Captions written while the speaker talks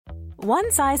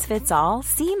One size fits all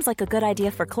seems like a good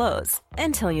idea for clothes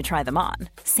until you try them on.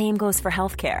 Same goes for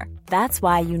healthcare. That's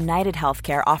why United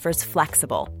Healthcare offers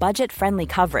flexible, budget-friendly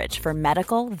coverage for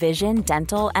medical, vision,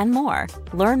 dental, and more.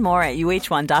 Learn more at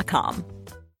uh1.com.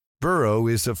 Burrow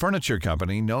is a furniture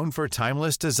company known for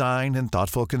timeless design and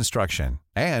thoughtful construction,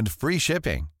 and free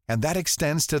shipping, and that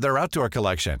extends to their outdoor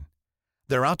collection.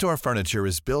 Their outdoor furniture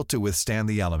is built to withstand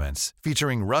the elements,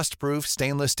 featuring rust-proof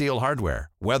stainless steel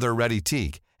hardware, weather-ready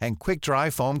teak, and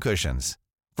quick-dry foam cushions.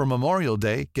 For Memorial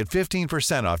Day, get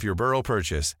 15% off your Burrow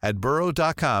purchase at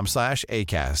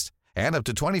burrow.com/ACAST and up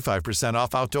to 25%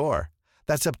 off outdoor.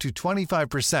 That's up to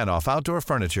 25% off outdoor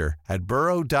furniture at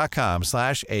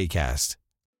burrow.com/ACAST.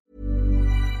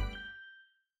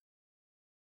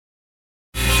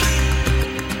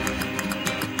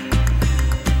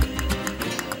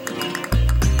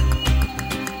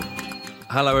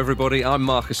 Hello everybody, I'm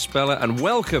Marcus Speller and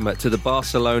welcome to the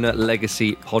Barcelona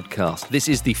Legacy podcast. This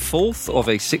is the fourth of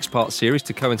a six-part series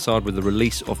to coincide with the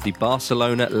release of the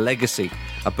Barcelona Legacy,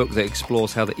 a book that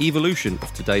explores how the evolution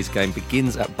of today's game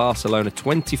begins at Barcelona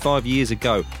 25 years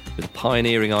ago with the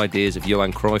pioneering ideas of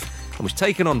Johan Cruyff and was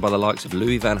taken on by the likes of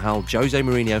Louis van Gaal, Jose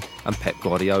Mourinho and Pep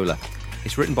Guardiola.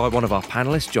 It's written by one of our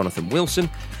panellists, Jonathan Wilson,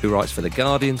 who writes for The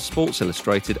Guardian, Sports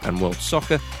Illustrated and World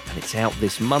Soccer, and it's out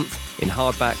this month in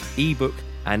hardback, ebook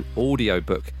and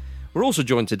audiobook. We're also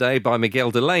joined today by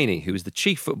Miguel Delaney, who is the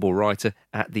chief football writer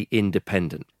at The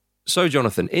Independent. So,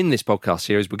 Jonathan, in this podcast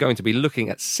series, we're going to be looking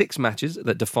at 6 matches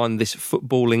that define this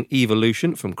footballing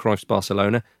evolution from Cruyff's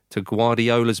Barcelona to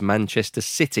Guardiola's Manchester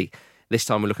City. This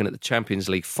time we're looking at the Champions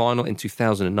League final in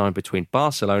 2009 between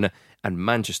Barcelona and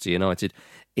Manchester United.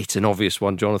 It's an obvious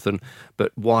one, Jonathan,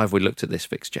 but why have we looked at this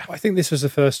fixture? I think this was the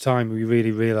first time we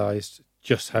really realised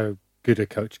just how good a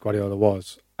coach Guardiola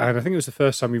was. And I think it was the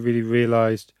first time we really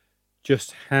realised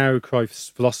just how Cruyff's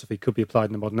philosophy could be applied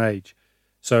in the modern age.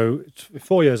 So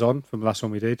 4 years on from the last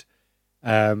one we did,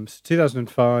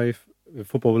 2005, the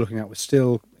football we're looking at was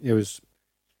still, we're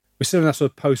still in that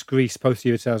sort of post-Greece,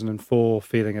 post-year 2004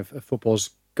 feeling of football's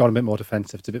gone a bit more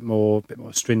defensive, it's a bit more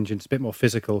stringent, it's a bit more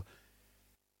physical.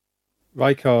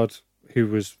 Rijkaard, who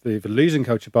was the losing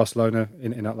coach of Barcelona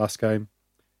in that last game,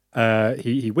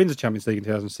 he wins the Champions League in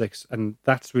 2006, and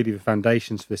that's really the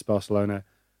foundations for this Barcelona.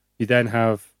 You then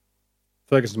have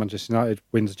Ferguson's Manchester United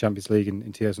wins the Champions League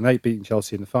in 2008, beating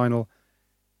Chelsea in the final.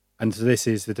 And so this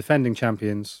is the defending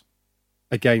champions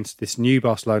against this new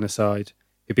Barcelona side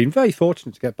who've been very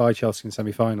fortunate to get by Chelsea in the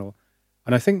semi-final.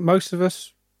 And I think most of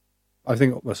us,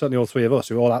 certainly all three of us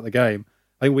who were all at the game,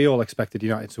 I think we all expected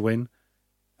United to win.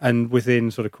 And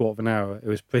within sort of quarter of an hour, it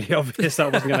was pretty obvious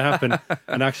that wasn't going to happen.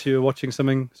 And actually, we're watching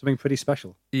something pretty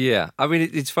special. Yeah, I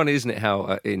mean, it's funny, isn't it,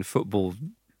 how in football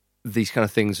these kind of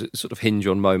things sort of hinge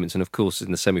on moments. And of course, in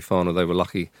the semi-final, they were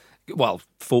lucky. Well,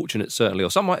 fortunate certainly,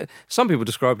 or some people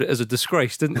described it as a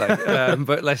disgrace, didn't they?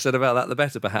 But less said about that, the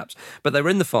better, perhaps. But they were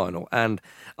in the final, and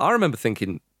I remember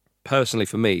thinking, personally,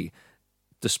 for me,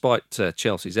 despite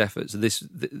Chelsea's efforts, this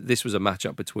was a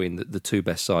matchup between the two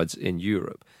best sides in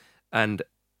Europe, and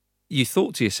you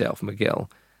thought to yourself, Miguel,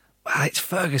 well, it's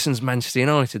Ferguson's Manchester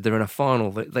United. They're in a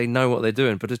final. They know what they're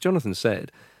doing. But as Jonathan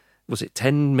said, was it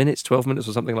 10 minutes, 12 minutes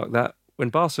or something like that? When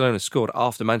Barcelona scored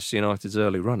after Manchester United's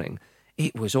early running,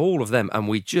 it was all of them. And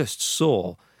we just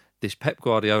saw this Pep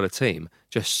Guardiola team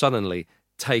just suddenly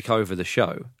take over the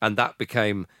show. And that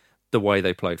became the way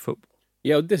they played football.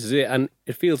 Yeah, this is it. And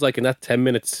it feels like in that 10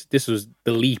 minutes, this was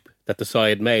the leap that the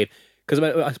side made. Because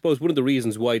I suppose one of the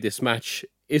reasons why this match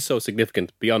is so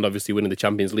significant, beyond obviously winning the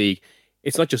Champions League,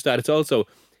 it's not just that, it's also,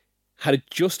 had it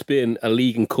just been a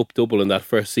league and cup double in that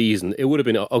first season, it would have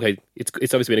been, okay,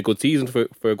 it's obviously been a good season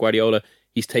for Guardiola.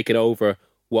 He's taken over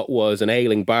what was an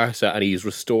ailing Barca and he's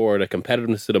restored a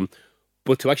competitiveness to them.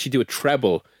 But to actually do a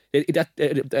treble, that's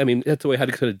the way it had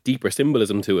a kind of deeper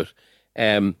symbolism to it.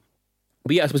 But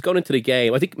yeah, I suppose going into the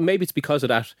game, I think maybe it's because of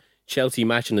that Chelsea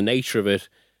match and the nature of it.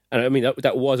 And I mean,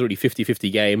 that was a really 50-50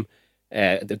 game.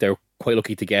 They're quite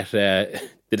lucky to get the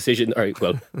decision, or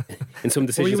well, in some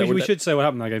decisions. Well, we should say what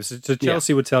happened in that game. So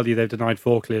Chelsea would tell you they've denied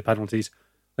 4 clear penalties. I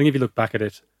think if you look back at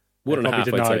it, one and a half,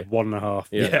 denied 1.5.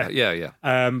 Yeah.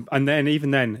 And then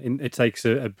even then, it takes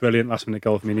a brilliant last-minute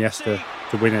goal from Iniesta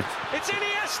to win it. It's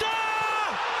Iniesta!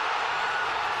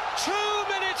 2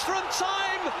 minutes from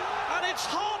time, and it's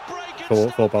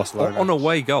heartbreaking for Barcelona on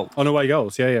away goal. On away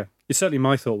goals, yeah. It's certainly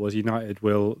my thought was United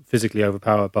will physically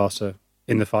overpower Barca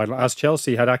in the final, as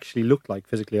Chelsea had actually looked like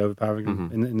physically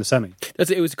overpowering in the semi.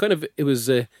 It was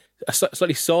a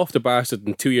slightly softer Barca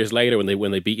than 2 years later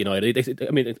when they beat United. I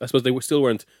suppose they still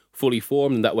weren't fully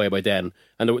formed in that way by then,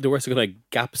 and there were some kind of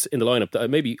gaps in the lineup that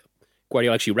maybe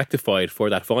Guardiola actually rectified for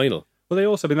that final. Well, they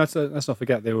also, let's not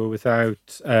forget, they were without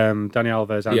Dani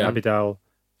Alves and Abidal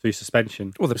through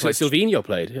suspension. Well, Silvinho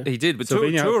played. Yeah. He did, but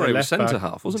Toure was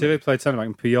centre-half, wasn't he? Toure played centre-back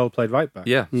and Puyol played right-back.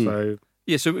 Yeah. So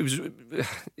it was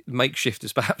makeshift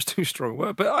is perhaps too strong a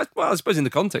word, but I suppose in the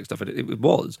context of it, it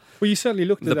was. Well, you certainly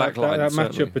looked at that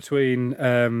matchup between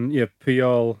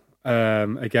Puyol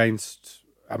against...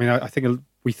 I mean, I think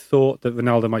we thought that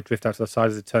Ronaldo might drift out to the side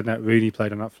as it turned out Rooney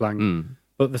played on that flank.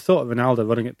 But the thought of Ronaldo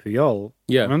running at Puyol,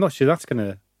 I'm not sure that's going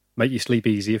to make you sleep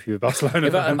easy if you're a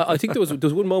Barcelona. I think there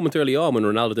was one moment early on when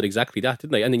Ronaldo did exactly that,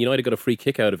 didn't they? And then United got a free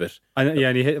kick out of it. And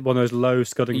he hit one of those low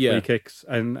scudding free kicks,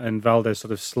 and Valdez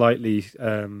sort of slightly,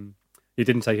 he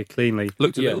didn't take it cleanly.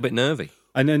 Looked a little bit nervy.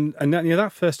 And then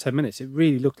that first 10 minutes, it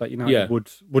really looked like United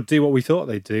would do what we thought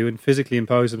they'd do and physically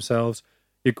impose themselves.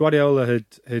 Guardiola had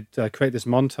created this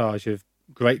montage of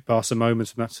great Barca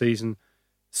moments from that season,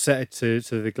 set it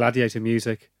to the gladiator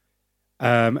music,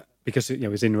 because it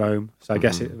was in Rome, so I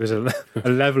guess it was a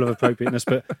level of appropriateness,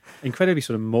 but incredibly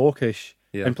sort of mawkish.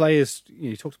 Yeah. And players,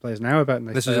 you talk to players now about it, and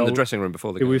this was in the dressing room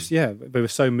before the game. They were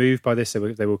so moved by this,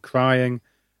 they were crying,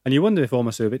 and you wonder if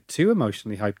almost they were a bit too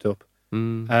emotionally hyped up.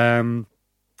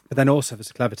 But then also there's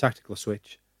a clever tactical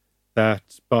switch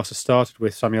that Barca started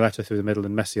with Samuel Eto'o through the middle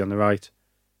and Messi on the right,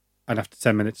 and after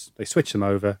 10 minutes they switched them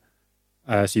over.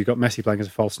 So you've got Messi playing as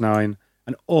a false nine,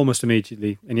 and almost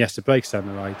immediately Iniesta breaks down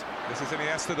the right. This is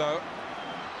Iniesta though.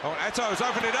 Oh, Eto'o's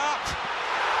opened it up.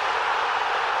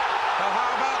 Well, how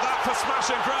about that for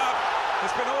smash and grab?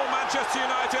 It's been all Manchester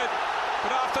United,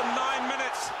 but after 9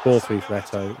 minutes... Ball through for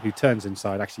Eto'o, who turns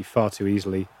inside actually far too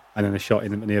easily, and then a shot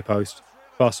in the near post.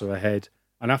 Barca ahead,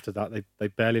 and after that they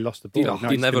barely lost the ball.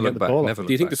 He never looked back. Do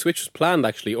you think the switch was planned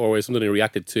actually, or was something he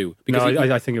reacted to? Because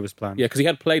I think it was planned. Yeah, because he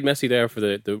had played Messi there for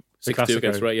the 6-2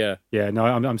 against, right? Yeah. Yeah, no,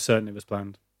 I'm certain it was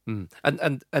planned.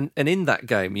 And in that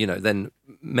game, then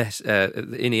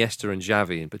Iniesta and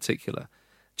Xavi in particular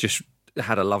just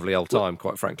had a lovely old time,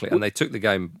 quite frankly, and they took the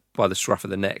game by the scruff of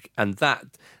the neck. And that,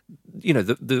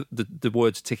 the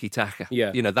words tiki-taka,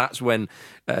 that's when,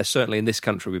 certainly in this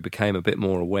country, we became a bit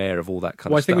more aware of all that kind of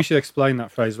stuff. Well, I think we should explain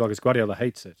that phrase as well, because Guardiola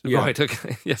hates it. Yeah. Right,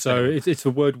 okay. Yeah. So it's a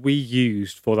word we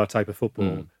used for that type of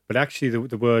football, but actually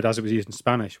the word as it was used in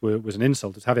Spanish was an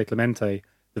insult. It's Javier Clemente,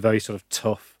 the very sort of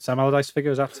tough Sam Allardyce figure.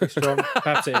 Is that too strong?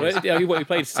 Perhaps it is. He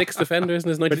played 6 defenders in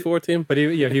his 94 team. But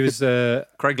he was...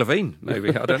 Craig Levine,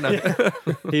 maybe. I don't know.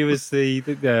 He was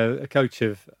the coach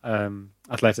of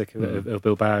Athletic of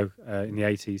Bilbao in the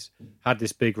 80s. Had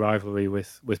this big rivalry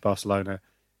with Barcelona.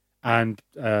 And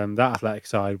that Athletic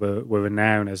side were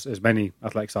renowned, as many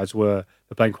Athletic sides were,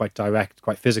 for playing quite direct,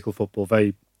 quite physical football,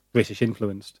 very British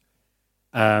influenced.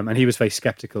 And he was very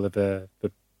sceptical of the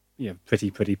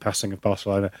pretty passing of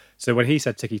Barcelona. So when he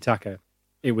said tiki-taka,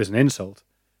 it was an insult.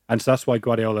 And so that's why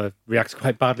Guardiola reacts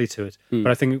quite badly to it. But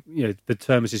I think the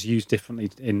term is just used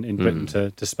differently in Britain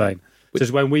to Spain. So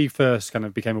it's when we first kind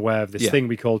of became aware of this thing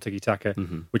we call tiki-taka,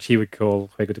 which he would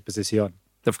call juego de posición.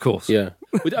 Of course. Yeah.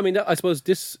 But I mean, I suppose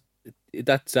that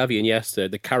Xavi Iniesta,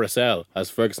 the carousel,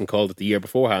 as Ferguson called it the year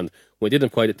beforehand, well, it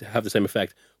didn't quite have the same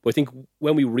effect. But I think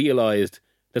when we realised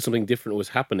that something different was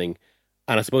happening,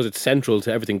 and I suppose it's central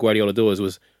to everything Guardiola does,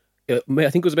 was I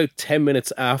think it was about 10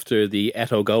 minutes after the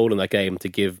Eto'o goal in that game to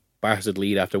give Barca the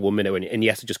lead after 1 minute, when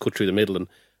Iniesta just cut through the middle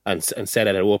and set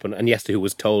Eto'o open. And Iniesta, who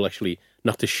was told actually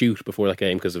not to shoot before that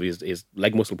game because of his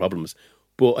leg muscle problems.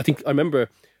 But I remember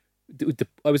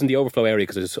I was in the overflow area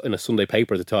because it was in a Sunday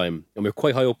paper at the time, and we were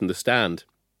quite high up in the stand.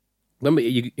 Remember,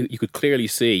 you could clearly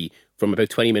see from about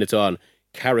 20 minutes on,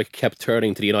 Carrick kept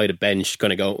turning to the United bench,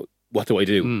 kind of go, "What do I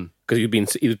do?" Because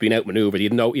he was being outmaneuvered. He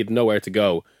had nowhere to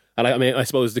go. And I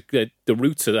suppose the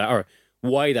roots of that, or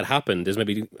why that happened, is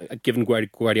maybe given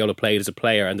Guardiola played as a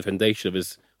player and the foundation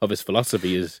of his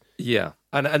philosophy is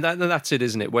and that's it,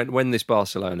 isn't it? When this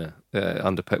Barcelona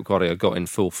under Pep Guardiola got in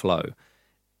full flow,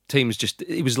 teams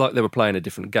it was like they were playing a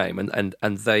different game,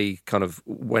 and they kind of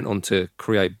went on to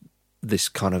create this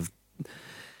kind of,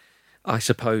 I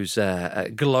suppose,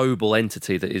 global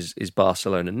entity that is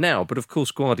Barcelona now. But of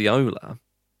course, Guardiola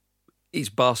is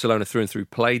Barcelona through and through.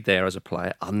 Played there as a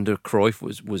player under Cruyff,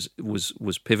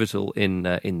 was pivotal in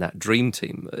that dream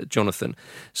team, Jonathan.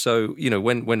 So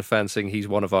when fans sing he's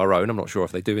one of our own, I'm not sure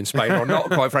if they do in Spain or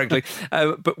not, quite frankly.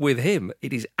 But with him,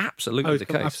 it is absolutely the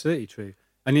case. Absolutely true.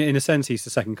 And in a sense, he's the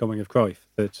second coming of Cruyff.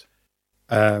 That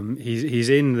he's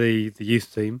in the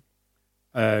youth team.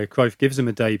 Cruyff gives him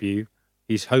a debut.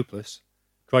 He's hopeless.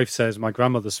 Cruyff says, "My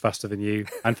grandmother's faster than you,"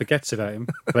 and forgets about him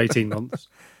for 18 months.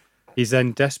 He's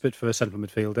then desperate for a central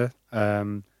midfielder.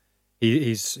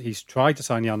 He's tried to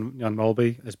sign Jan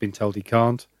Molby, has been told he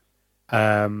can't.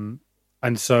 And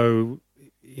so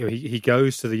he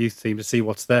goes to the youth team to see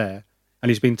what's there. and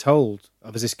he's been told,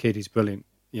 "Oh, there's this kid, he's brilliant.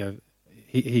 You know,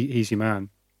 he's your man,"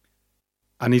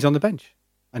 and he's on the bench.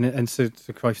 And so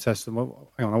Cruyff says to them,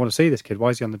 "Well, hang on, I want to see this kid. Why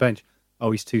is he on the bench?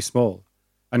 Oh, he's too small."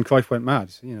 And Cruyff went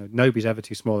mad. You know, nobody's ever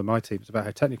too small in my team. It's about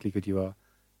how technically good you are.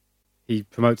 He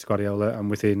promotes Guardiola, and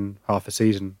within half a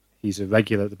season, he's a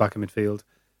regular at the back of midfield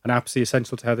and absolutely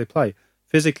essential to how they play.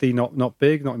 Physically, not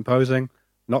big, not imposing,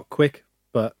 not quick,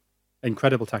 but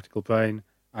incredible tactical brain,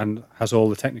 and has all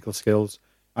the technical skills,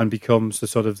 and becomes the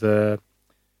sort of the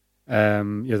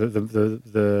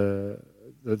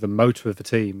motor of the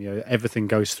team. You know, everything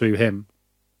goes through him,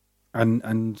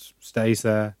 and stays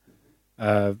there.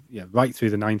 Right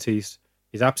through the 90s.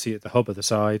 He's absolutely at the hub of the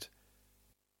side.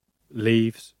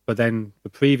 Leaves, but then the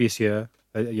previous year,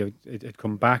 it had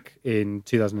come back in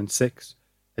 2006.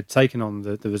 Had taken on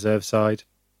the reserve side.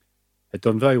 Had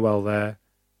done very well there,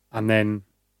 and then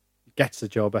gets the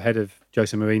job ahead of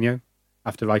Jose Mourinho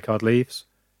after Rijkaard leaves.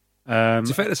 Is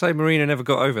it fair to say Mourinho never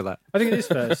got over that? I think it is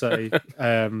fair to say.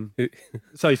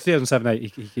 Sorry,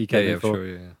 2007-8 he came in for. Sure,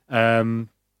 yeah.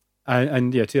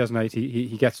 And 2008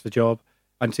 he gets the job,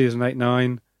 and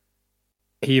 2008-9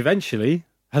 he eventually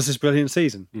has this brilliant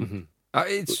season. Mm-hmm.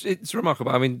 It's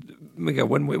remarkable. I mean, Miguel,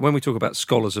 when we talk about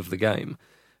scholars of the game,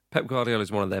 Pep Guardiola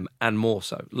is one of them, and more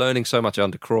so. Learning so much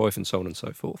under Cruyff and so on and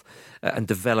so forth, and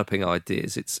developing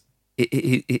ideas.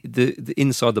 The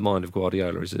inside the mind of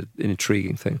Guardiola is an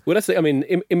intriguing thing. Well, that's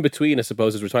in between, I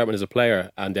suppose, his retirement as a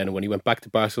player and then when he went back to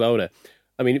Barcelona.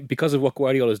 I mean, because of what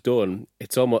Guardiola's done,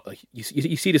 it's almost you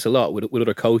see this a lot with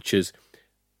other coaches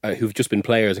who've just been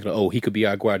players. Oh, he could be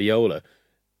our Guardiola.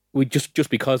 We just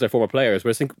because they're former players.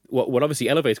 Whereas I think what obviously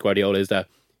elevates Guardiola is that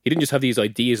he didn't just have these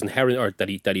ideas inherent, or that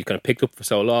he kind of picked up for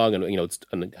so long, and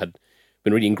and had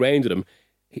been really ingrained with him.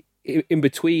 In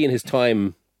between his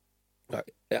time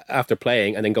after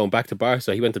playing and then going back to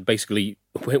Barca, he went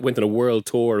on a world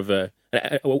tour of a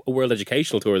world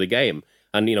educational tour of the game,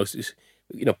 and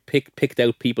picked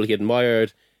out people he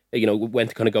admired. Went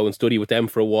to kind of go and study with them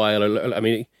for a while.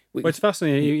 Well, it's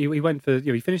fascinating. He went for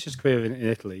he finished his career in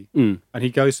Italy, and he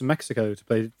goes to Mexico to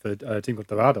play for a team called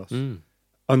Dorados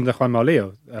under Juan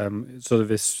Maulio, sort of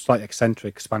this slight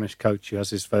eccentric Spanish coach who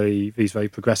has these very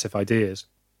progressive ideas,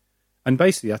 and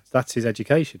basically that's his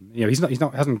education.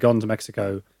 Hasn't gone to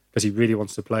Mexico because he really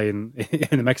wants to play in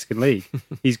the Mexican league.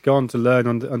 He's gone to learn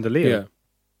under Leo, yeah.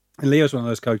 And Leo's one of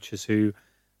those coaches who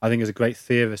I think is a great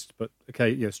theorist, but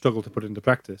struggle to put it into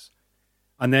practice.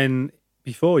 And then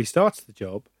before he starts the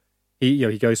job,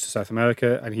 he goes to South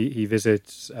America and he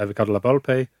visits Ricardo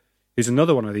Lavolpe, who's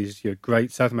another one of these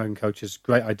great South American coaches,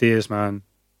 great ideas man.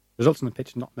 Results on the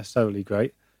pitch not necessarily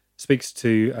great. Speaks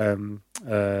to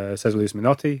Cesar Luis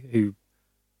Menotti, who,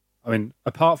 I mean,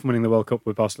 apart from winning the World Cup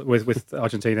with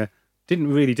Argentina,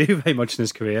 didn't really do very much in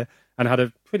his career and had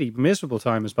a pretty miserable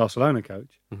time as Barcelona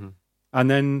coach. Mm-hmm. And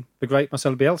then the great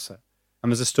Marcelo Bielsa.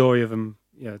 And there's a story of him,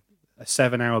 a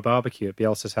 7-hour barbecue at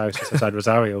Bielsa's house just outside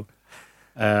Rosario,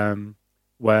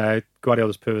 where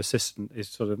Guardiola's poor assistant is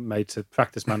sort of made to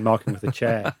practice man marking with a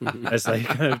chair as they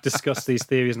kind of discuss these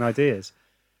theories and ideas.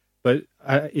 But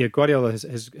Guardiola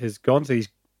has gone to these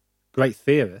great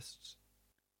theorists,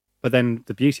 but then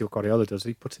the beauty of what Guardiola does is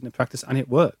he puts it into practice and it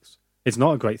works. It's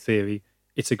not a great theory.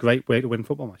 It's a great way to win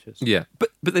football matches. Yeah, but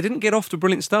they didn't get off to a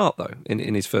brilliant start, though,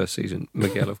 in his first season,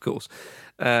 Miguel, of course.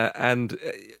 And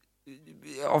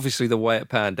obviously the way it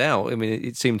panned out, I mean,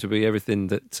 it seemed to be everything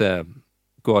that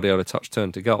Guardiola touched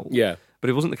turned to goal. Yeah. But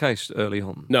it wasn't the case early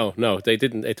on. No, they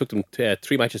didn't. It took them 3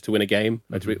 matches to win a game,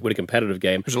 to win a competitive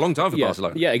game. It was a long time for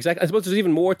Barcelona. Yeah, exactly. I suppose there's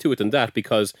even more to it than that,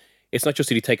 because it's not just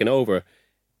that he'd taken over.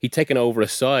 He'd taken over a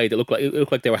side that looked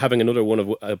like they were having another one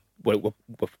of what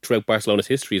throughout Barcelona's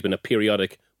history has been a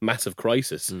periodic massive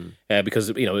crisis. Because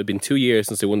it'd been 2 years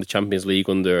since they won the Champions League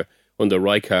under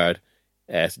Rijkaard.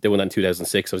 They won that in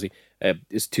 2006. Obviously,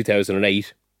 it's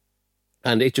 2008.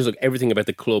 And it just everything about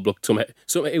the club looked somehow.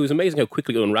 So it was amazing how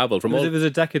quickly it unravelled. There was a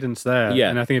decadence there,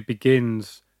 and I think it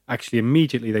begins actually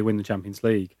immediately. They win the Champions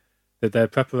League. That their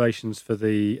preparations for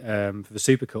the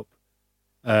Super Cup.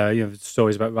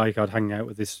 Stories about Rijkaard hanging out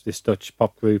with this Dutch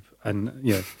pop group, and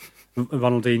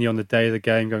Ronaldinho on the day of the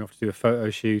game going off to do a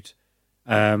photo shoot.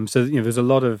 There's a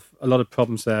lot of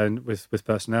problems there with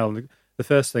personnel. And the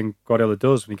first thing Guardiola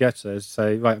does when he gets there is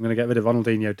say, right, I'm going to get rid of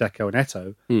Ronaldinho, Deco, and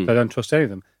Eto'o. I don't trust any of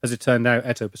them. As it turned out,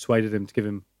 Eto'o persuaded him to give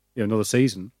him another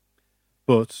season.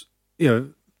 But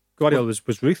Guardiola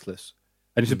was ruthless.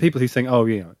 And to people who think,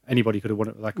 anybody could have won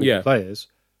it with that group of players,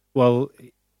 well,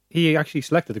 he actually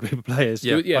selected a group of players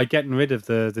by getting rid of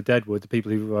the deadwood, the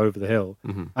people who were over the hill,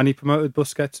 and he promoted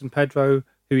Busquets and Pedro,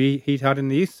 who he'd had in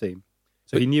the youth team.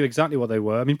 So he knew exactly what they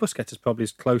were. I mean, Busquets is probably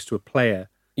as close to a player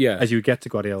as you would get to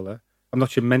Guardiola. I'm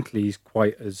not sure mentally he's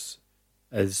quite as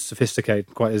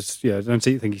sophisticated, quite as, I don't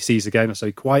think he sees the game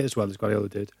necessarily quite as well as Guardiola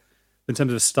did. But in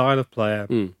terms of the style of player,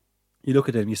 you look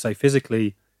at him, you say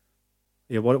physically,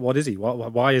 what is he?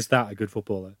 Why is that a good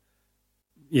footballer?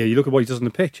 You look at what he does on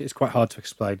the pitch, it's quite hard to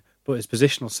explain. But his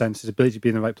positional sense, his ability to be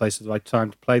in the right place at the right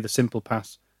time, to play the simple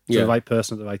pass to the right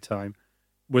person at the right time,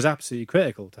 was absolutely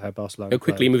critical to how Barcelona How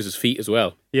quickly he moves his feet as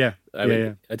well. Yeah.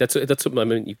 That's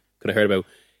something you could have heard about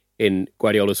in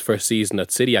Guardiola's first season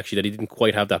at City, actually, that he didn't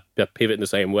quite have that pivot in the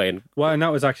same way. And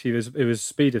that was actually, it was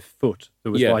speed of foot that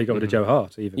was why he got rid of Joe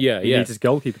Hart, even. He needs his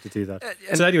goalkeeper to do that.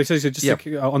 So anyway,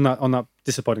 on that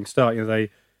disappointing start,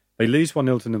 they lose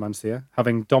 1-0 to Numancia,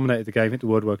 having dominated the game, hit the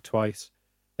woodwork twice.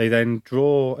 They then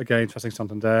draw against Racing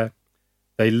Santander.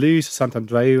 They lose to Sant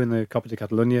Andreu in the Copa de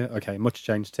Catalunya. Okay, much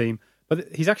changed team.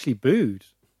 But he's actually booed.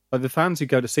 Like the fans who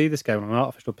go to see this game on an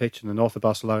artificial pitch in the north of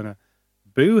Barcelona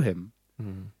boo him.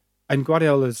 And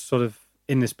Guardiola's sort of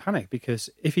in this panic because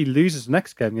if he loses the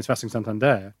next game against Racing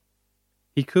Santander,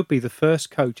 he could be the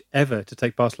first coach ever to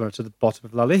take Barcelona to the bottom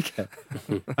of La Liga.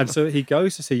 And so he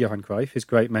goes to see Johan Cruyff, his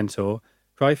great mentor.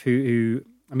 Cruyff, who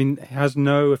has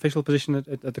no official position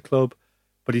at the club,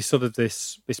 but he's sort of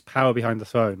this power behind the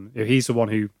throne. He's the one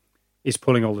who is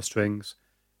pulling all the strings.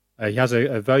 He has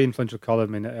a very influential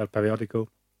column in El Periódico.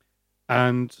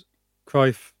 And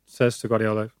Cruyff says to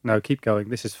Guardiola, no, keep going,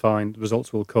 this is fine, the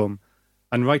results will come.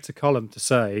 And writes a column to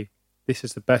say, this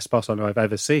is the best Barcelona I've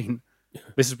ever seen.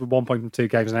 This is 1 point from 2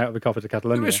 games and out of the Copa de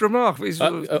Catalunya. It's remarkable.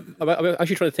 I'm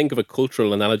actually trying to think of a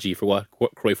cultural analogy for what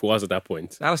Cruyff was at that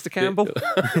point. Alistair Campbell?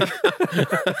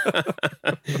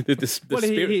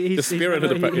 the spirit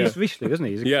of the... He's Richelieu, isn't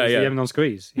he? He's the Eminence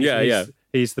Grise.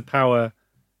 He's the power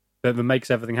that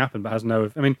makes everything happen, but has no...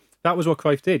 that was what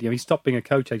Cruyff did. He stopped being a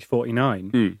coach age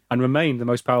 49 and remained the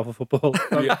most powerful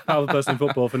powerful person in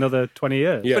football for another 20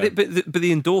 years. Yeah. But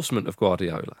the endorsement of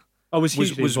Guardiola was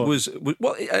hugely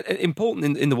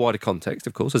important in the wider context,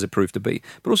 of course, as it proved to be,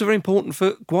 but also very important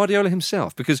for Guardiola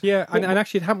himself. Because and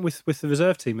actually it happened with the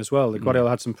reserve team as well. Guardiola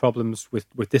had some problems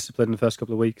with discipline in the first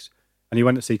couple of weeks, and he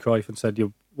went to see Cruyff and said,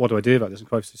 what do I do about this? And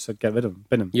Cruyff said, get rid of them,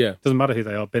 bin them. Yeah. Doesn't matter who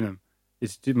they are, bin them.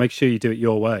 Make sure you do it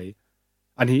your way.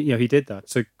 And he did that.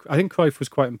 So I think Cruyff was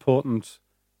quite important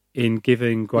in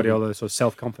giving Guardiola sort of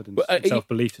self-confidence and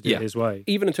self-belief to do it his way.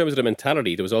 Even in terms of the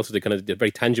mentality, there was also the kind of the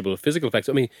very tangible physical effects.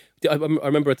 I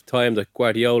remember at the time that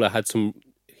Guardiola had some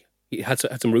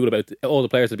rule about all the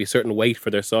players had to be a certain weight for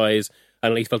their size,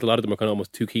 and he felt a lot of them were kind of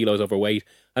almost 2 kilos overweight.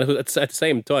 And at the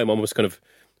same time, almost kind of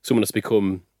someone that's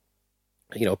become,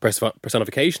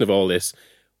 personification of all this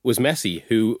was Messi,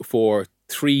 who for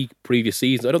 3 previous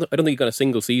seasons, I don't think he got a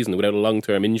single season without a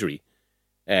long-term injury.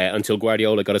 Until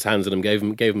Guardiola got his hands on him, gave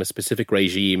him a specific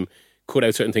regime, cut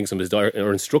out certain things from his diet,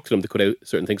 or instructed him to cut out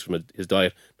certain things from his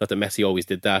diet. Not that Messi always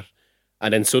did that.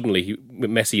 And then suddenly,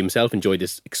 Messi himself enjoyed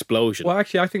this explosion. Well,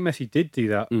 actually, I think Messi did do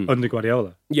that under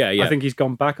Guardiola. Yeah. I think he's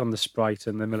gone back on the Sprite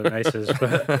and the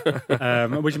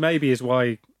Milanesas, which maybe is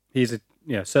why he's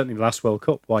certainly the last World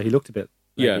Cup, why he looked a bit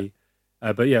maybe.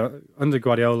 Under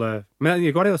Guardiola,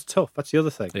 Guardiola's tough. That's the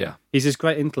other thing. Yeah, he's this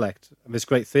great intellect and this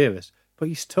great theorist. But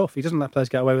he's tough. He doesn't let players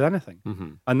get away with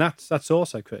anything. And that's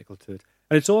also critical to it.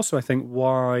 And it's also, I think,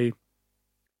 why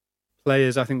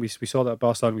players, I think we saw that at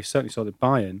Barcelona, we certainly saw that at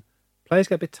Bayern, players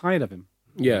get a bit tired of him.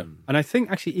 Yeah. And I think,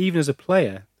 actually, even as a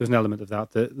player, there's an element of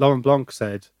that Laurent Blanc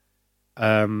said,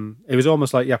 it was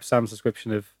almost like Jaap Sam's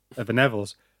description of the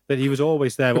Neville's, that he was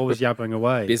always there, always yabbering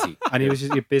away. Busy. And he was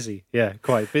just busy. Yeah,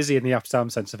 quite. Busy in the Jaap Sam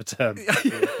sense of a term.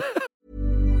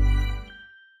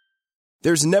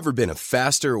 There's never been a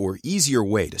faster or easier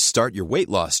way to start your weight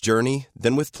loss journey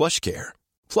than with PlushCare.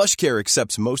 PlushCare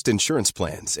accepts most insurance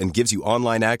plans and gives you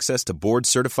online access to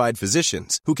board-certified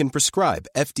physicians who can prescribe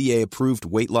FDA-approved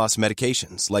weight loss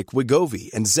medications like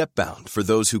Wegovy and Zepbound for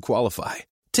those who qualify.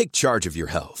 Take charge of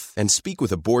your health and speak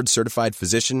with a board-certified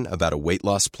physician about a weight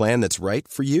loss plan that's right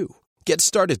for you. Get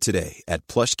started today at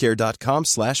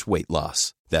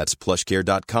plushcare.com/weightloss. That's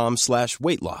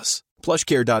plushcare.com/weightloss.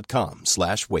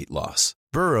 plushcare.com/weightloss.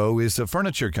 Burrow is a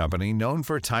furniture company known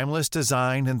for timeless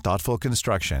design and thoughtful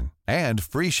construction and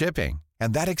free shipping,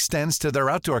 and that extends to their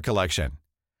outdoor collection.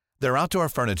 Their outdoor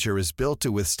furniture is built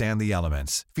to withstand the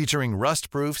elements, featuring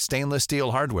rust-proof stainless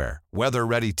steel hardware,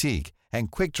 weather-ready teak, and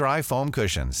quick-dry foam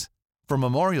cushions. For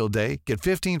Memorial Day, get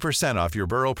 15% off your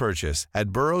Burrow purchase at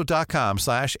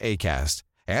burrow.com/acast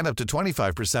and up to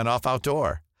 25% off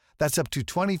outdoor. That's up to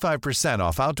 25%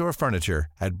 off outdoor furniture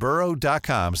at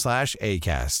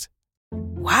burrow.com/acast.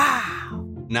 Wow.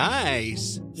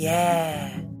 Nice.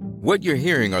 Yeah. What you're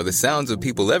hearing are the sounds of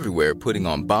people everywhere putting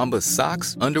on Bombas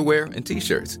socks, underwear, and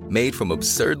T-shirts made from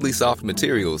absurdly soft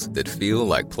materials that feel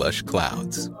like plush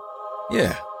clouds.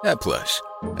 Yeah, that plush.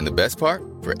 And the best part?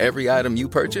 For every item you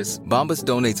purchase, Bombas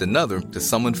donates another to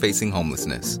someone facing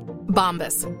homelessness.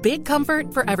 Bombas. Big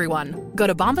comfort for everyone. Go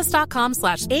to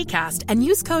bombas.com/ACAST and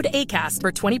use code ACAST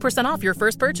for 20% off your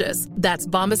first purchase. That's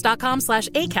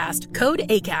bombas.com/ACAST. Code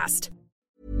ACAST.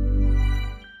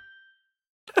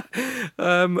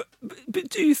 But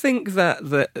do you think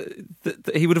that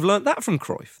he would have learnt that from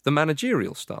Cruyff, the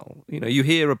managerial style? You know, you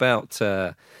hear about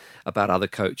other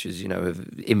coaches, you know, have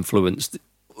influenced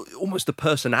almost the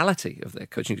personality of their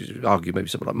coaching. You could argue maybe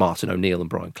someone like Martin O'Neill and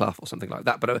Brian Clough or something like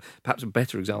that. But perhaps a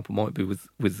better example might be with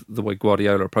the way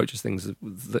Guardiola approaches things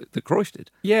that Cruyff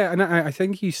did. Yeah, and I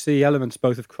think you see elements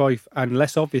both of Cruyff and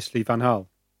less obviously Van Gaal.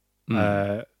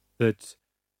 That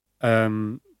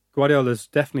Guardiola's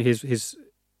definitely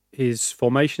his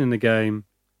formation in the game,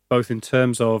 both in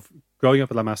terms of growing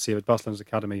up at La Masia at Barcelona's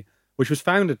academy, which was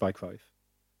founded by Cruyff.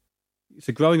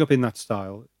 So growing up in that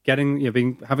style,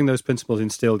 having those principles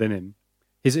instilled in him,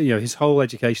 his whole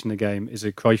education in the game is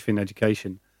a Cruyffian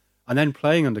education, and then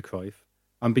playing under Cruyff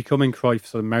and becoming Cruyff's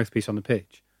sort of mouthpiece on the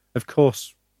pitch. Of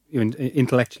course,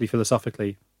 intellectually,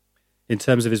 philosophically, in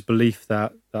terms of his belief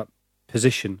that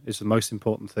position is the most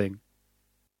important thing.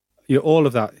 All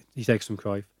of that he takes from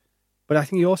Cruyff. But I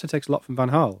think he also takes a lot from Van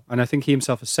Gaal. And I think he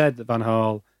himself has said that Van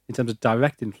Gaal, in terms of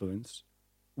direct influence,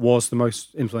 was the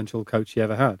most influential coach he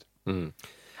ever had. Mm.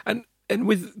 And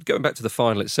with going back to the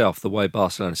final itself, the way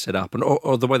Barcelona set up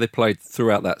or the way they played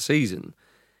throughout that season,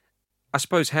 I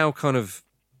suppose how kind of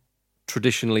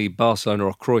traditionally Barcelona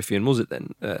or Cruyffian was it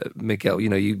then, Miguel? You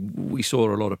know, we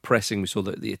saw a lot of pressing, we saw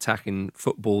the attacking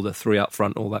football, the three up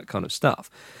front, all that kind of stuff.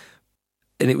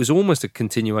 And it was almost a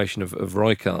continuation of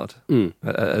Rijkaard,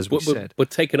 as we said,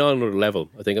 but taken on another level.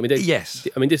 I think. I mean, yes.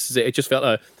 I mean, this is it. It just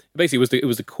felt basically it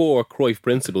was the core Cruyff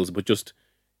principles, but just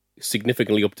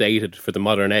significantly updated for the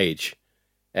modern age.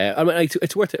 I mean,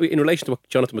 it's worth in relation to what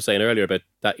Jonathan was saying earlier about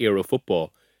that era of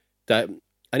football. That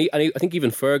I think even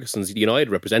Ferguson's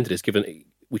United represented this,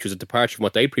 which was a departure from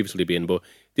what they'd previously been. But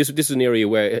this is an area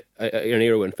when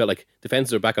it felt like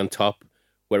defenses are back on top,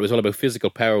 where it was all about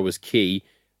physical power was key.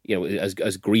 You know,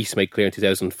 as Greece made clear in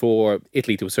 2004,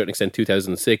 Italy to a certain extent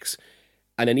 2006,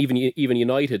 and then even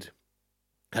United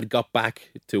had got back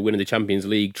to winning the Champions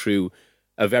League through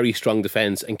a very strong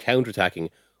defence and counter-attacking.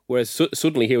 Whereas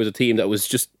suddenly here was a team that was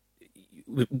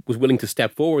willing to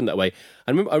step forward in that way.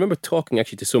 I remember talking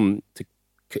actually to some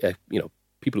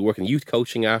people who work in youth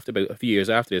coaching about a few years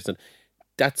after this, and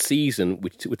that season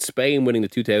with Spain winning the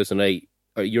 2008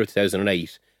 or Euro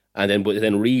 2008, and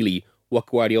then really what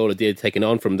Guardiola did, taking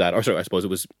on from that, I suppose it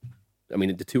was. I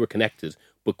mean, the two were connected,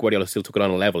 but Guardiola still took it on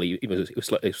a level. It was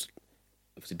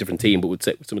a different team, but with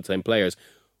some of the same players.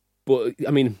 But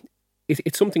I mean,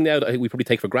 it's something now that we probably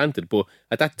take for granted. But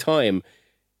at that time,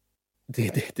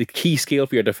 the key skill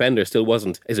for your defender still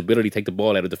wasn't his ability to take the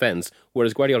ball out of defence.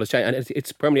 Whereas Guardiola's changed, and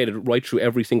it's permeated right through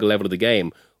every single level of the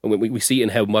game. And we see it in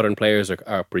how modern players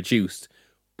are produced.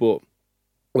 But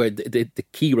where the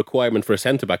key requirement for a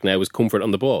centre back now is comfort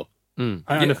on the ball. And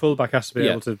a fullback has to be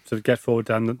able to get forward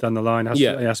down the line. He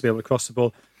has to be able to cross the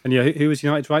ball. And who was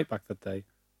United's right back that day?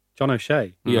 John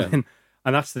O'Shea. Yeah. And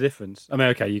that's the difference. I mean,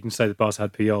 okay, you can say the Barca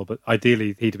had Puyol, but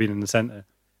ideally he'd have been in the centre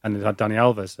and it had Dani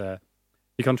Alves there.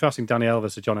 You're contrasting Dani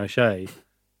Alves to John O'Shea.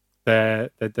 They're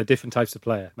different types of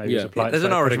player. Maybe there's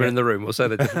an Irishman in the room. We'll say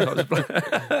they're different types of player.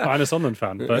 I'm a Sunderland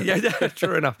fan, but yeah,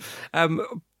 true enough.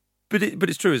 But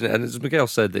it's true, isn't it? And as Miguel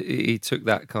said, that he took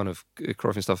that kind of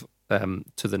Cruyffian stuff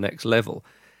to the next level.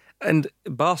 And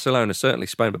Barcelona, certainly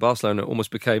Spain, but Barcelona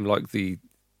almost became like the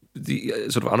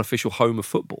sort of unofficial home of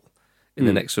football in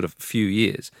the next sort of few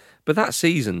years. But that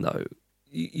season, though,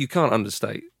 you can't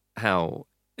understate how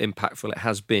impactful it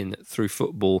has been through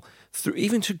football, through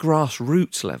even to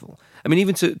grassroots level. I mean,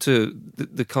 even to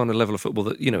the kind of level of football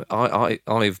that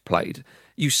I've played.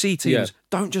 You see teams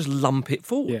don't just lump it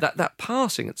forward. Yeah. That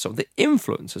passing and so on, the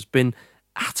influence has been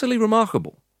utterly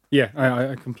remarkable. Yeah,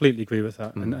 I completely agree with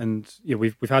that. And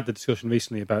we've had the discussion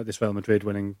recently about this Real Madrid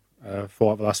winning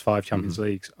 4 of the last 5 Champions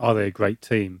Leagues. Are they a great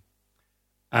team?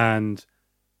 And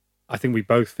I think we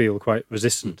both feel quite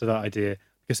resistant to that idea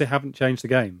because they haven't changed the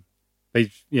game.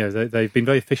 They've been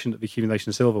very efficient at the accumulation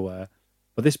of silverware,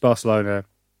 but this Barcelona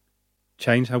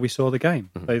changed how we saw the game.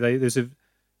 There's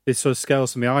this sort of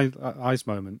scales from the eyes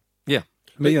moment. Yeah.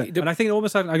 And I think I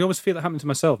almost feel it happened to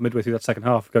myself midway through that second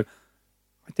half. I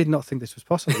did not think this was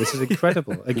possible. This is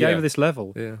incredible. A game of this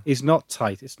level is not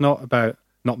tight. It's not about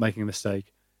not making a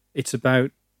mistake. It's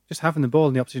about just having the ball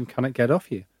and the opposition cannot get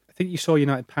off you. I think you saw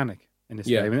United panic in this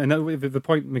game. And the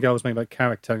point Miguel was making about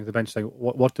Carrick turning to the bench saying,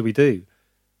 what do we do?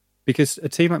 Because a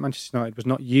team like Manchester United was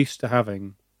not used to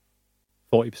having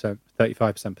 40%,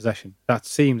 35% possession. That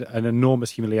seemed an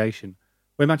enormous humiliation.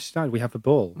 Where Manchester United, we have the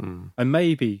ball. And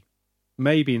maybe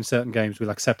in certain games we'll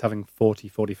accept having 40,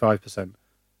 45%.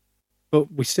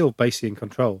 But we're still basically in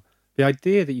control. The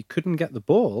idea that you couldn't get the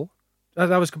ball, that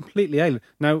was completely alien.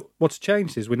 Now, what's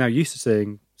changed is we're now used to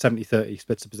seeing 70-30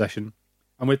 splits of possession,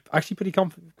 and we're actually pretty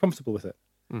comfortable with it.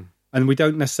 And we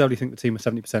don't necessarily think the team with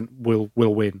 70% will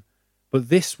win. But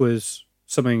this was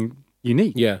something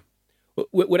unique. Yeah.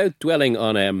 Without dwelling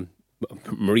on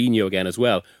Mourinho again as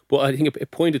well, but I think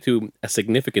it pointed to a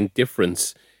significant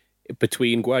difference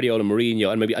between Guardiola and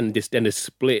Mourinho, and this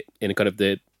split in kind of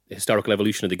the historical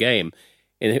evolution of the game.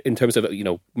 In terms of,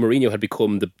 Mourinho had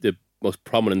become the most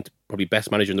prominent, probably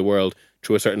best manager in the world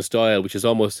through a certain style, which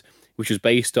is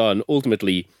based on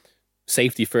ultimately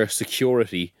safety first,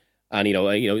 security, and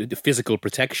the physical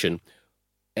protection,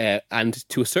 and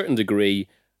to a certain degree,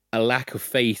 a lack of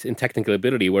faith in technical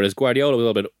ability. Whereas Guardiola was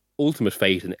all about ultimate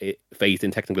faith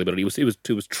in technical ability.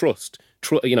 It was trust,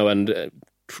 and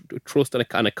trust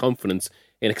and a confidence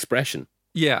in expression.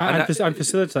 Yeah, and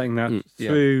facilitating that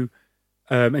through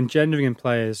engendering in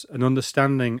players an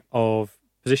understanding of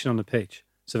position on the pitch,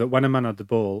 so that when a man had the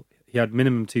ball, he had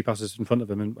minimum 2 passes in front of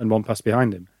him and 1 pass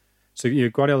behind him. So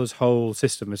Guardiola's whole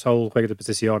system, his whole juego de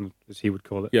posición, as he would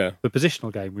call it, the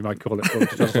positional game, we might call it,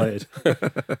 translated.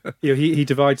 He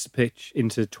divides the pitch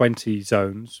into 20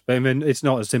 zones. But I mean, it's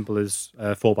not as simple as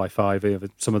 4x5.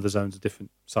 Some of the zones are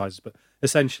different sizes, but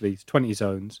essentially it's 20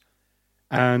 zones.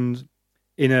 And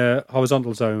in a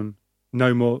horizontal zone,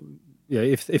 no more.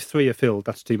 If 3 are filled,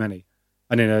 that's too many.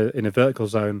 And in a vertical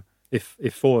zone, if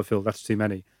 4 are filled, that's too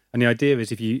many. And the idea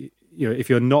is if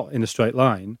you're not in a straight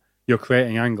line, you're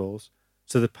creating angles,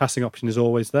 so the passing option is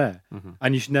always there.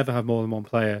 And you should never have more than one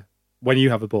player. When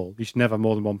you have a ball, you should never have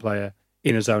more than one player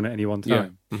in a zone at any one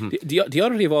time. The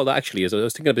oddity of all that actually is, I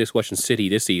was thinking of this watching City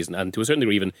this season, and to a certain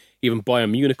degree even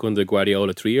Bayern Munich under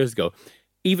Guardiola 3 years ago.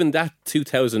 Even that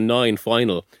 2009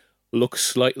 final looks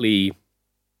slightly...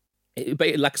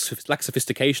 It lacks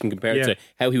sophistication compared to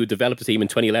how he would develop the team in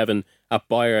 2011 at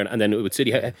Bayern, and then with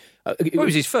City. It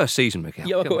was his first season, Miguel.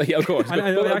 Yeah, of course. But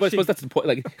I suppose that's the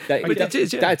point.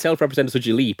 That itself represented such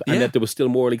a leap, and that there was still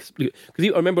more. Because I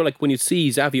remember, when you see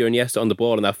Xavi or Iniesta on the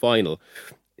ball in that final,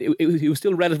 it was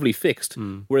still relatively fixed.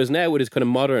 Whereas now with his kind of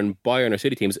modern Bayern or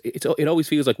City teams, it always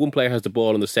feels like one player has the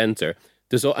ball in the centre.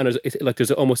 There's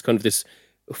almost kind of this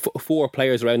 4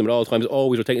 players around them at all times,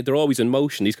 always rotating. They're always in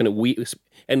motion. These kind of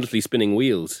endlessly spinning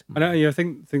wheels. I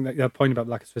think that point about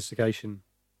lack of sophistication,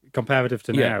 comparative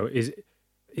to now,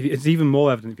 it's even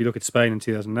more evident if you look at Spain in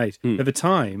 2008. At the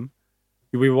time,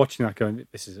 we were watching that going,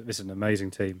 "This is an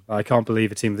amazing team. I can't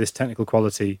believe a team of this technical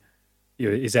quality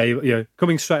is able,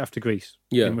 coming straight after Greece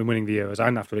in winning the Euros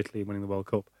and after Italy winning the World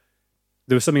Cup."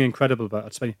 There was something incredible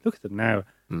about Spain. Look at them now,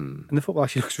 and the football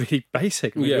actually looks really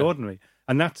basic, really ordinary.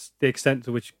 And that's the extent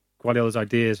to which Guardiola's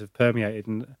ideas have permeated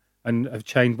and have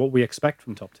changed what we expect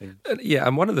from top teams.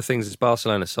 And one of the things this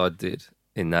Barcelona side did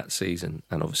in that season,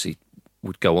 and obviously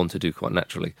would go on to do quite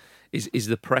naturally, is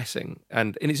the pressing.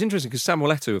 And it's interesting because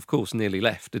Samuel Eto'o, of course, nearly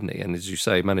left, didn't he? And as you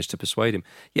say, managed to persuade him.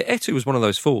 Yeah, Eto'o was one of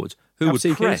those forwards who would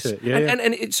press.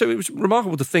 So it was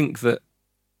remarkable to think that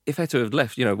if Eto'o had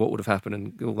left, what would have happened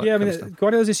and all that kind of stuff.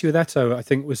 Guardiola's issue with Eto'o, I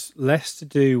think, was less to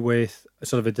do with a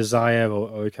sort of a desire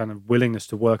or a kind of willingness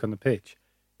to work on the pitch.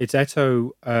 It's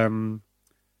Eto'o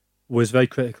was very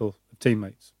critical of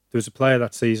teammates. There was a player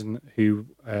that season who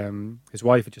his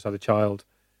wife had just had a child,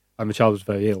 and the child was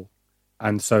very ill.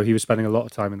 And so he was spending a lot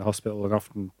of time in the hospital and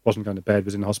often wasn't going to bed,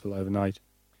 was in the hospital overnight.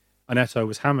 And Eto'o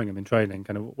was hammering him in training,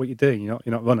 kind of, what are you doing? You're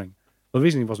not running. Well, the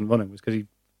reason he wasn't running was because he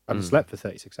hadn't slept for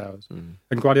 36 hours.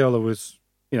 And Guardiola was,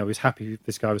 was happy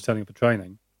this guy was turning up at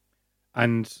training.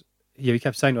 And he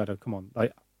kept saying to Eto'o, come on,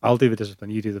 I'll do the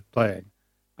discipline, you do the playing.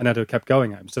 And Eto'o kept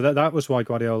going at him. So that was why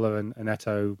Guardiola and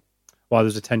Eto'o, while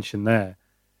there's a tension there,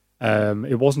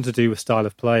 it wasn't to do with style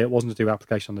of play, it wasn't to do with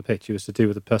application on the pitch, it was to do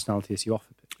with the personality as you off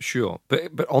the pitch. Sure,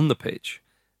 but on the pitch,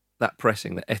 that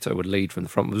pressing that Eto'o would lead from the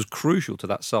front was crucial to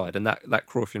that side, and that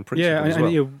Cruyffian principle as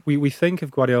well. And we think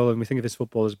of Guardiola and we think of his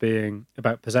football as being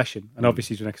about possession, and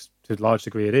obviously to a large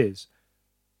degree it is.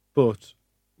 But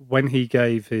when he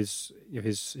gave his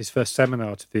first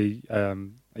seminar to the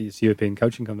European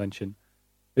Coaching Convention,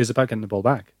 it was about getting the ball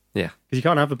back. Yeah, because you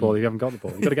can't have the ball if you haven't got the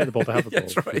ball. You've got to get the ball to have the ball.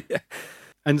 That's right. Yeah.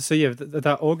 And so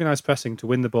that organised pressing to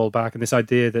win the ball back, and this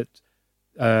idea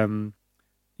that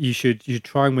you should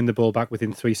try and win the ball back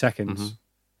within 3 seconds,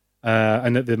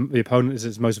 and that the opponent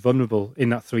is most vulnerable in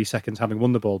that 3 seconds having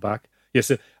won the ball back.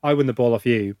 So I win the ball off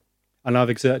you, and I've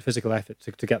exerted physical effort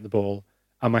to get the ball,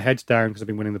 and my head's down because I've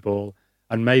been winning the ball,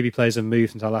 and maybe players have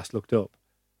moved since I last looked up,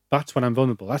 that's when I'm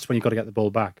vulnerable. That's when you've got to get the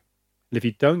ball back. And if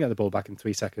you don't get the ball back in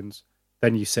 3 seconds,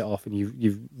 then you sit off and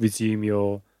you resume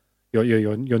your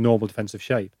normal defensive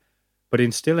shape. But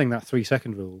instilling that 3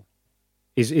 second rule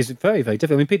is very, very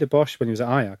difficult. I mean, Peter Bosz, when he was at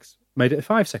Ajax, made it a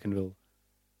 5 second rule.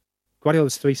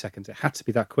 Guardiola's 3 seconds. It had to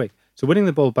be that quick. So winning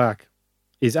the ball back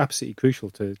is absolutely crucial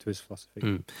to his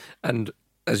philosophy. And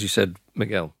as you said,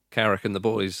 Miguel, Carrick and the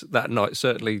boys that night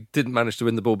certainly didn't manage to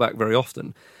win the ball back very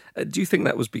often. Do you think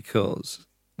that was because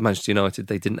Manchester United,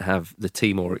 they didn't have the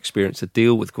team or experience to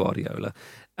deal with Guardiola?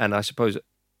 And I suppose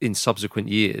in subsequent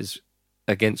years,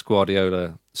 against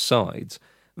Guardiola sides,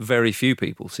 very few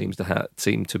people seem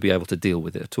to be able to deal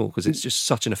with it at all, because it's just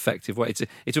such an effective way.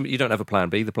 It's you don't have a plan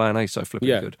B. The plan A is so flipping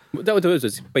good. That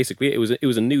was basically it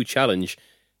was a new challenge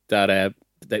that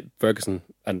Ferguson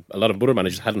and a lot of other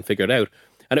managers hadn't figured out,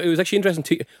 and it was actually interesting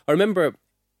too. I remember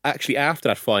actually after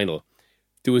that final,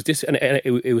 there was this, and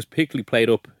it was particularly played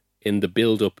up in the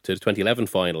build up to the 2011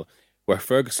 final, where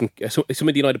Ferguson, some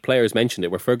of the United players mentioned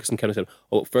it, where Ferguson kind of said,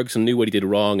 "Oh, Ferguson knew what he did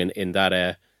wrong in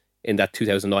that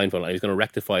 2009 final, and he was going to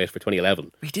rectify it for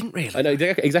 2011." He didn't really. I know,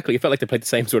 exactly. It felt like they played the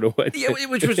same sort of way. Yeah,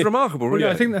 which was remarkable. Really.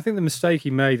 Well, I think the mistake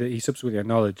he made that he subsequently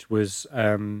acknowledged was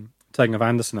taking off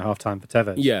Anderson at half time for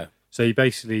Tevez. Yeah. So he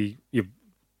basically you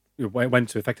went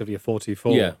to effectively a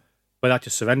 4-2-4. Yeah. But that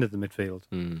just surrendered the midfield.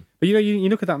 But you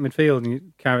look at that midfield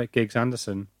and Carrick, Giggs,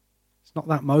 Anderson. It's not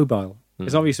that mobile.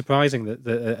 It's not really surprising that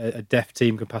a deft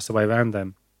team could pass the way around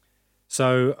them.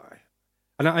 So,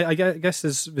 and I guess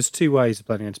there's two ways of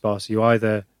playing against Barca. You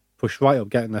either push right up,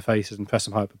 get in their faces and press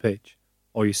them high up the pitch,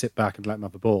 or you sit back and let them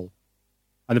have the ball.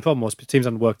 And the problem was teams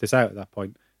hadn't worked this out at that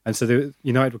point. And so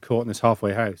United were caught in this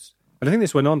halfway house. And I think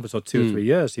this went on for sort of 2 or 3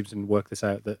 years. Teams didn't work this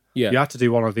out, that you had to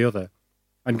do one or the other.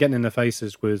 And getting in their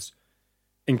faces was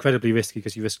incredibly risky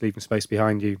because you risk leaving space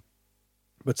behind you.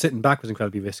 But sitting back was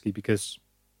incredibly risky because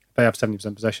if they have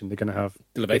 70% possession, they're going to have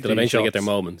They'll eventually get their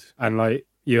moment. And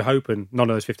you're hoping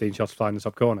none of those 15 shots fly in the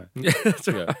top corner. That's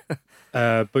right.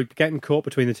 But getting caught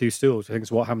between the two stools, I think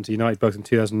is what happened to United both in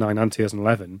 2009 and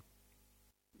 2011.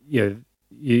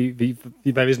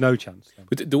 There is no chance.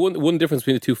 But the one difference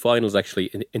between the two finals, actually,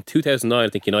 in 2009, I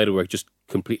think United were just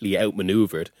completely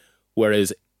outmaneuvered,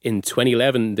 whereas in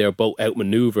 2011, they're both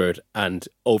outmaneuvered and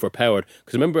overpowered.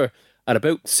 Because remember, at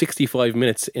about 65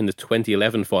 minutes in the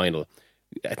 2011 final,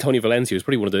 Tony Valencia was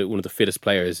probably one of the fittest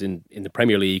players in the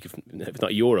Premier League, if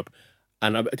not Europe,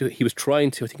 and he was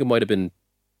trying to, I think it might have been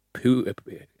I can't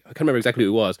remember exactly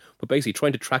who it was, but basically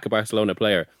trying to track a Barcelona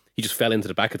player. He just fell into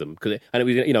the back of them, and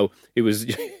it was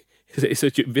it's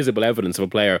such visible evidence of a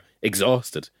player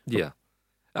exhausted. Yeah,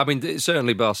 I mean,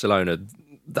 certainly Barcelona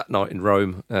that night in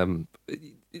Rome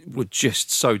were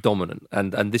just so dominant,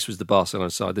 and this was the Barcelona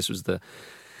side. This was the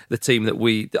team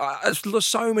that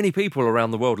so many people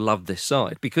around the world loved this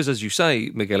side because, as you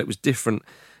say, Miguel, it was different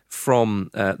from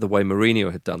the way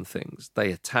Mourinho had done things.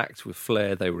 They attacked with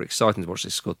flair. They were exciting to watch. They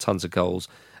scored tons of goals.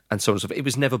 And so on and so forth. It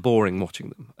was never boring watching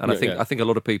them. And I think a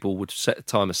lot of people would set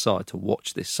time aside to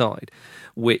watch this side,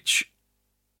 which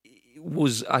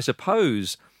was, I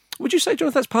suppose, would you say,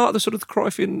 Jonathan, that's part of the sort of the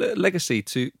Cruyffian legacy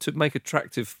to make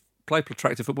play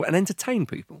attractive football and entertain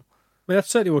people? Well, that's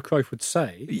certainly what Cruyff would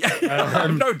say. Yeah,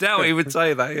 no doubt he would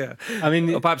say that, yeah. I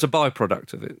mean, or perhaps a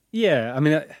byproduct of it. Yeah, I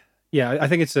mean, I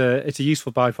think it's a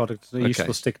useful byproduct, a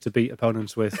useful stick to beat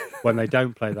opponents with when they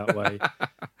don't play that way.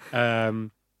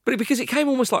 But because it came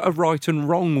almost like a right and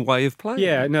wrong way of playing.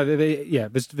 Yeah, no,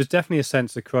 there's definitely a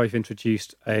sense that Cruyff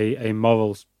introduced a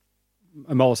moral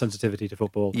sensitivity to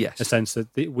football. Yes, a sense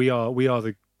that we are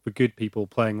the good people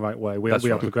playing the right way. We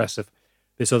are progressive.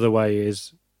 This other way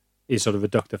is sort of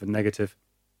reductive and negative.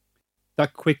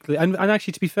 That quickly, and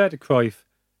actually, to be fair to Cruyff,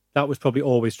 that was probably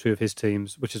always true of his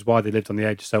teams, which is why they lived on the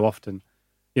edge so often.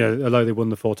 Although they won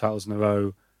the 4 titles in a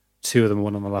row, 2 of them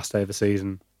won on the last day of the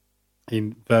season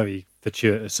in very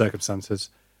fortuitous circumstances,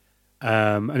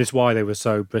 and it's why they were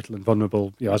so brittle and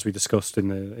vulnerable, as we discussed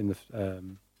in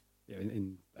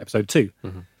episode 2.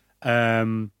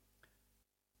 Mm-hmm.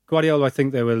 Guardiola, I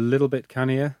think they were a little bit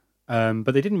cannier,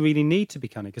 but they didn't really need to be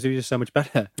canny because he was just so much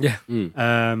better. Yeah.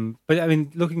 But I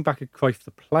mean, looking back at Cruyff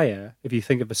the player, if you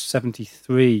think of the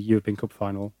 '73 European Cup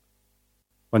final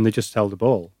when they just held the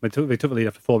ball, they took the lead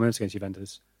after 4 minutes against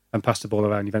Juventus and passed the ball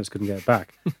around. Juventus couldn't get it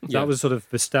back. That was sort of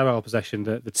the sterile possession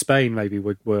that Spain maybe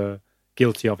were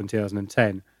guilty of in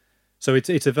 2010. So it's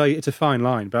a fine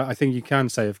line, but I think you can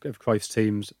say of Cruyff's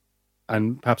teams,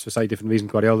 and perhaps for slightly different reason,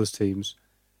 Guardiola's teams,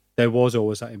 there was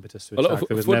always that impetus to attack.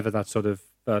 There was never that sort of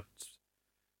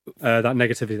that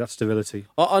negativity, that sterility.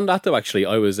 On that though, actually,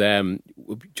 I was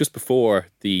just before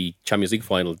the Champions League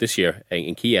final this year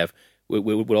in Kiev,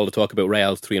 with all the talk about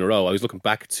Real's 3 in a row, I was looking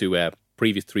back to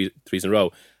previous threes in a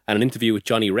row and an interview with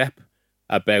Johnny Rep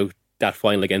about that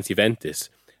final against Juventus.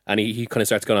 And he kind of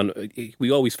starts going on,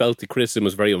 we always felt the criticism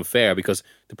was very unfair because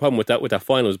the problem with that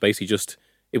final was basically just,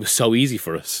 it was so easy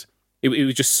for us. It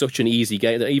was just such an easy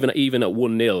game that even at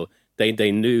 1-0,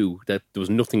 they knew that there was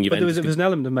nothing Juventus. But there was an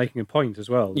element of making a point as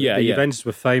well. Yeah, the Juventus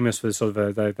were famous for sort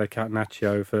of their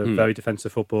catenaccio, for very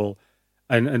defensive football,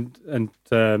 and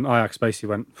Ajax basically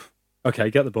went, okay,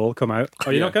 get the ball, come out.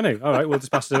 Oh, you're not going to? All right, we'll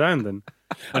just pass it around then.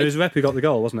 And it was Rep who got the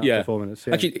goal, wasn't it? After 4 minutes.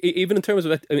 Yeah. Actually, even in terms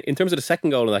of the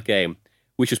second goal in that game,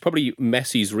 which was probably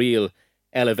Messi's real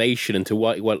elevation into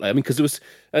what I mean, because there was,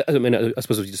 I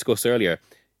suppose as we discussed earlier,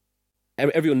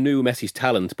 everyone knew Messi's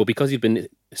talent, but because he'd been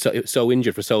so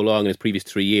injured for so long in his previous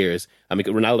 3 years, I mean,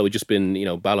 Ronaldo had just been,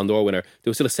 Ballon d'Or winner,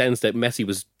 there was still a sense that Messi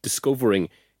was discovering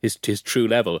his true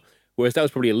level, whereas that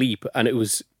was probably a leap, and there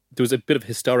was a bit of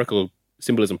historical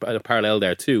symbolism, a parallel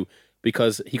there too,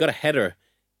 because he got a header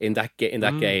in that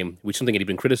game, which is something he'd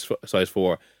been criticised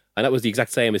for, and that was the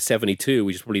exact same as 72,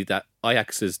 which is probably that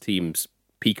Ajax's team's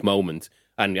peak moment,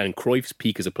 and Cruyff's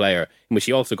peak as a player, in which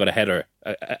he also got a header,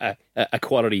 a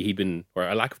quality he'd been, or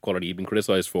a lack of quality he'd been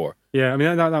criticised for. Yeah, I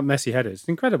mean, that Messi header, it's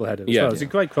an incredible header as well. It's a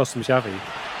great cross from Xavi.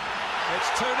 It's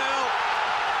 2-0.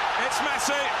 It's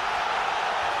Messi.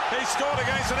 He scored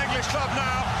against an English club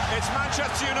now. It's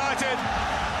Manchester United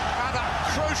at that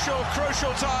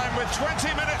crucial time with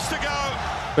 20 minutes to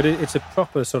go. But it's a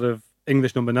proper sort of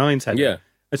English number 9 header. Yeah.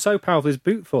 It's so powerful his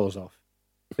boot falls off.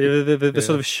 The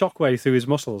sort of shockwave through his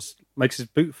muscles makes his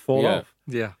boot fall off.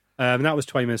 Yeah. And that was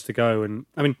 20 minutes to go. And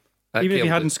I mean, even if he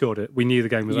hadn't scored it, we knew the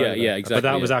game was over. Yeah, exactly.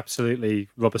 But that was absolutely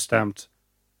rubber stamped.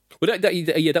 But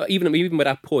even by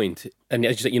that point, and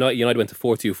as you said, United went to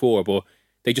 4-2-4, but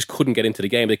they just couldn't get into the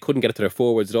game. They couldn't get it to their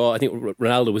forwards at all. I think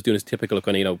Ronaldo was doing his typical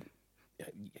kind of,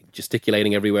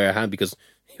 gesticulating everywhere, because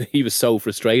he was so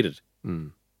frustrated.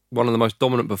 One of the most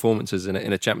dominant performances in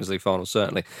a Champions League final,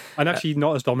 certainly. And actually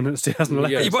not as dominant as 2011.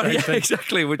 Yeah,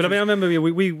 exactly. But I mean, I remember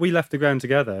we left the ground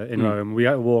together in Rome. We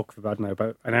had to walk for, about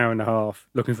an hour and a half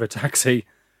looking for a taxi.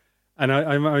 And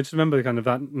I just remember kind of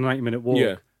that 90-minute walk.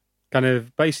 Yeah. Kind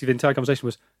of basically the entire conversation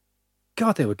was,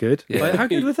 God, they were good. Yeah. Like, how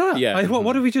good was that? Yeah. Like,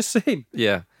 what have we just seen?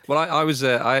 Yeah. Well, I was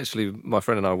actually, my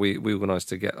friend and I, we organised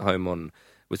to get home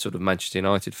with sort of Manchester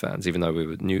United fans, even though we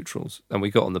were neutrals. And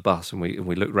we got on the bus and we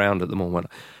looked round at them all and went,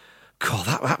 God,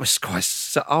 that was quite...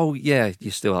 Oh, yeah,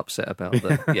 you're still upset about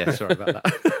that. Yeah, sorry about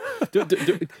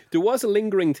that. There was a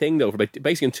lingering thing, though, for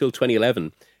basically until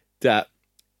 2011, that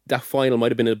final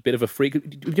might have been a bit of a freak.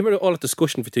 Do you remember all that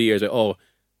discussion for 2 years? Like,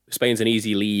 Spain's an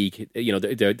easy league.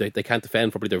 They can't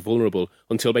defend properly. They're vulnerable.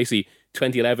 Until basically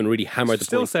 2011 really hammered the point.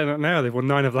 Still saying that now. They've won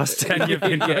 9 of the last 10.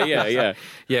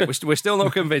 Yeah. We're still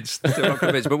not convinced.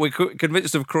 But we're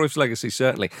convinced of Cruyff's legacy,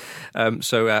 certainly.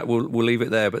 So we'll leave it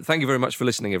there. But thank you very much for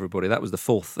listening, everybody. That was the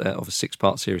fourth of a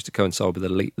 6-part series to coincide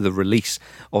with the release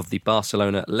of the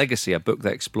Barcelona Legacy, a book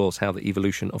that explores how the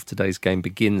evolution of today's game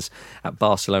begins at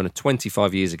Barcelona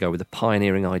 25 years ago with the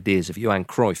pioneering ideas of Johan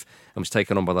Cruyff, and was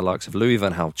taken on by the likes of Louis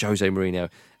van Gaal, Jose Mourinho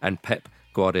and Pep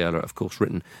Guardiola, of course,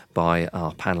 written by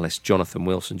our panellist Jonathan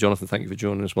Wilson. Jonathan, thank you for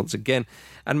joining us once again.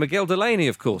 And Miguel Delaney,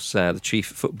 of course, the chief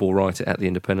football writer at The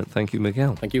Independent. Thank you,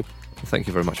 Miguel. Thank you. Well, thank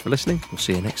you very much for listening. We'll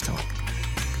see you next time.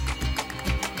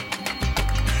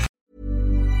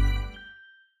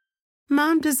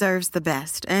 Mom deserves the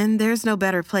best, and there's no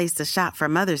better place to shop for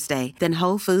Mother's Day than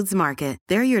Whole Foods Market.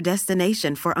 They're your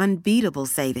destination for unbeatable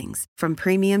savings, from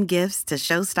premium gifts to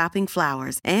show-stopping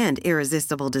flowers and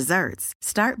irresistible desserts.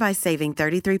 Start by saving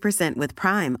 33% with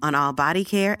Prime on all body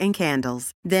care and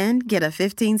candles. Then get a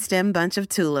 15-stem bunch of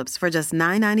tulips for just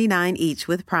 $9.99 each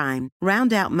with Prime.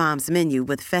 Round out Mom's menu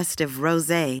with festive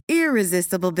rosé,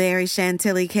 irresistible berry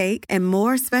chantilly cake, and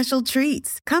more special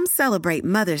treats. Come celebrate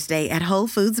Mother's Day at Whole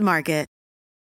Foods Market.